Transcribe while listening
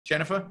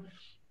Jennifer?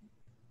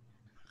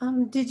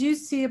 Did you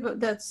see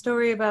about that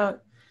story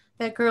about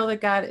that girl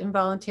that got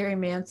involuntary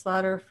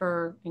manslaughter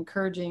for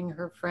encouraging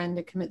her friend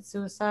to commit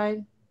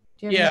suicide?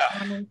 Do you have Yeah. any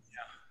comments?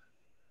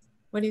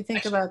 What do you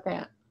think about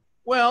that?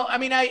 Well, I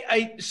mean,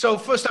 so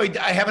first,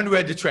 I haven't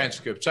read the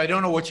transcripts. I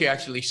don't know what she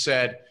actually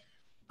said.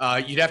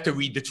 You'd have to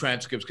read the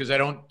transcripts because I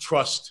don't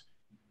trust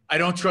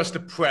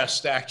the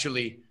press to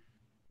actually,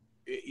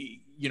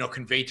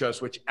 convey to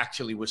us what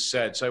actually was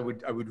said. So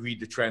I would read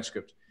the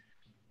transcript.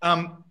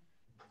 I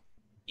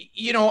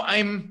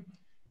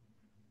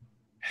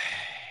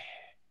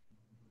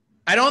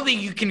don't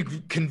think you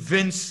can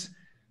convince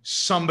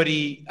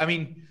somebody. I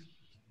mean,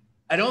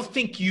 I don't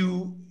think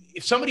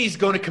if somebody's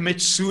going to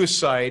commit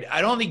suicide, I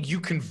don't think you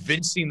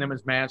convincing them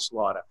is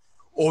manslaughter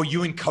or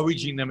you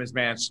encouraging them as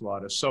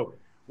manslaughter. So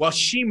while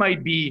she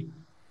might be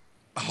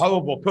a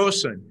horrible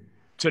person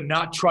to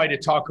not try to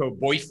talk her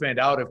boyfriend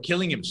out of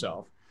killing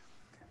himself,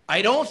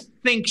 I don't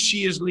think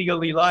she is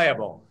legally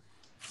liable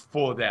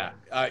for that.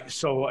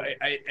 So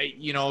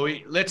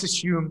let's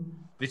assume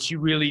that she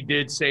really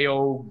did say,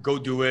 "Oh, go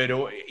do it,"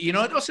 or it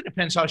also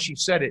depends how she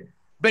said it.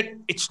 But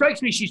it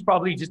strikes me she's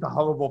probably just a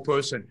horrible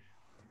person.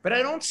 But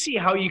I don't see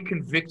how you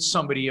convict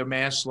somebody of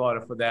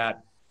manslaughter for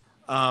that.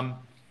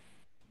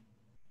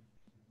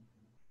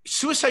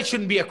 Suicide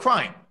shouldn't be a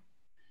crime.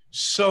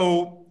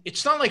 So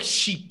it's not like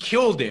she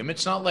killed him.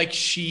 It's not like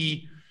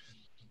she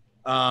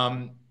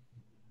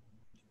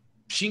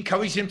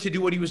encouraged him to do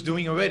what he was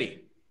doing already.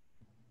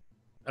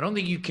 I don't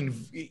think you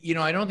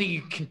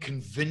can,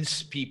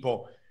 convince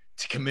people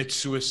to commit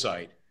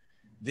suicide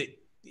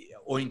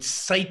or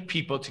incite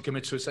people to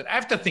commit suicide. I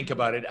have to think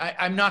about it.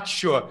 I'm not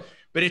sure,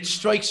 but it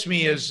strikes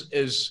me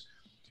as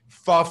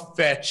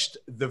far-fetched,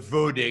 the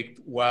verdict,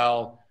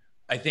 while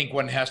I think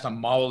one has to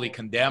morally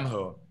condemn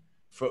her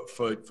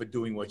for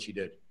doing what she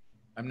did.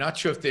 I'm not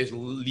sure if there's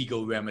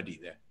legal remedy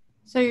there.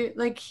 So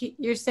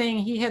you're saying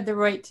he had the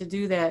right to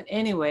do that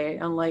anyway,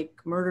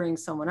 unlike murdering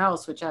someone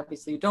else, which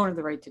obviously you don't have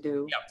the right to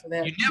do. Yeah. So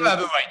that you never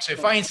have a right. So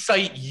if I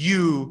incite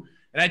you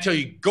and I tell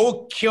you,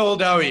 go kill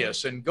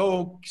Darius and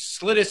go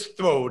slit his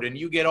throat and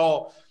you get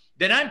all,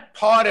 then I'm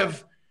part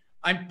of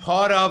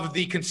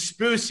the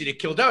conspiracy to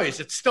kill Darius.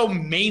 It's still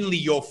mainly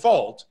your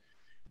fault,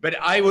 but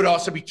I would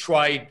also be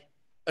tried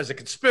as a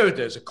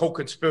conspirator, as a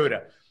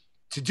co-conspirator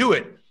to do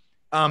it.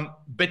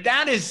 But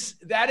that is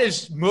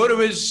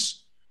murder is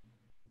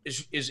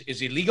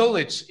illegal.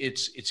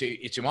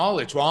 It's immoral.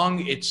 It's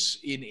wrong. It's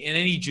in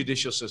any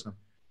judicial system.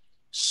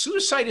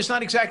 Suicide is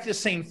not exactly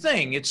the same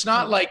thing. It's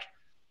not like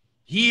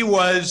he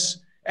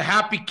was a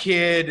happy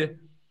kid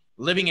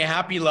living a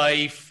happy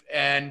life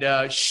and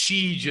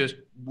she just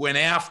went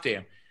after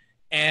him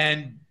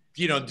and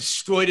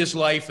destroyed his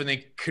life and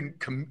they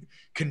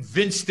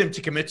convinced him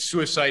to commit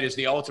suicide as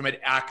the ultimate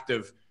act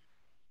of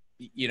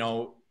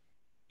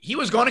he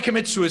was going to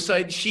commit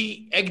suicide.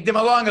 She egged him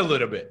along a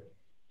little bit.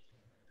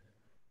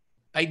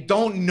 I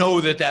don't know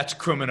that that's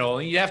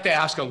criminal. You have to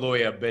ask a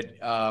lawyer, but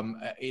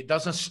it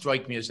doesn't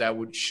strike me as that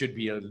should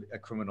be a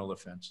criminal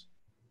offense.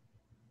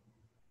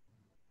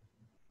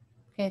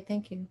 Okay,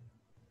 thank you.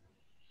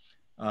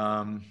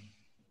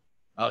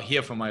 I'll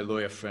hear from my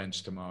lawyer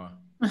friends tomorrow.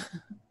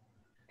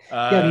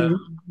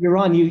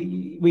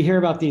 Yaron, we hear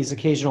about these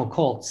occasional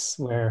cults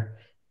where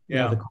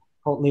the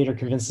cult leader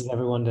convinces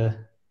everyone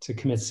to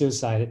commit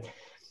suicide.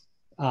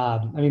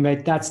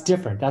 That's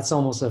different. That's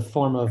almost a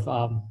form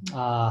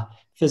of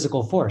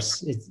physical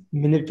force. It's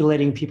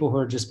manipulating people who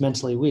are just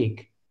mentally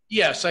weak.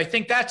 Yes, I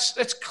think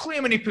that's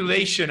clear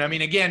manipulation. I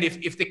mean, again,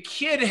 if the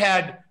kid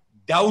had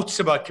doubts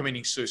about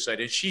committing suicide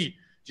and she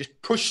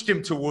just pushed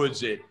him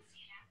towards it,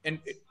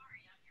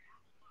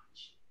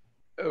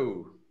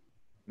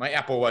 my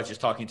Apple Watch is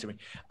talking to me.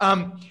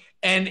 But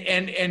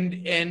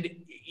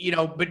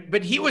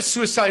he was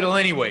suicidal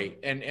anyway,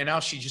 and now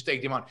she just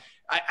egged him on.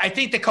 I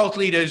think the cult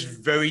leader is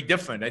very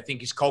different. I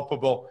think he's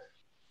culpable.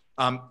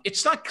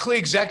 It's not clear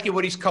exactly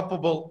what he's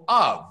culpable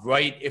of,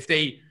 right? If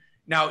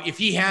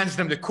he hands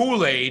them the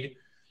Kool-Aid,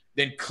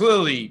 then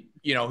clearly,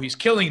 he's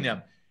killing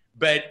them.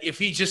 But if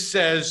he just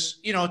says,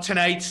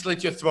 tonight,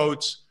 slit your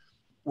throats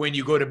when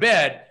you go to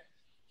bed,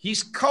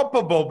 he's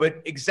culpable.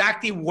 But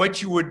exactly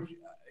what you would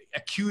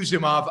accuse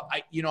him of,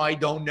 I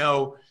don't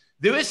know.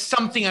 There is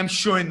something, I'm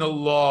sure, in the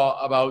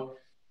law about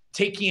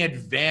taking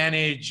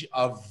advantage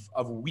of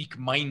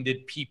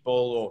weak-minded people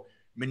or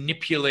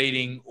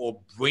manipulating or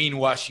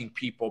brainwashing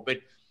people,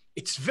 but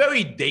it's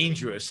very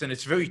dangerous and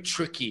it's very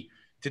tricky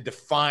to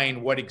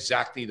define what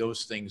exactly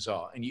those things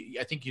are. And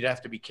I think you'd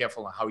have to be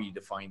careful on how you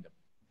define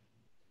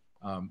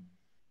them.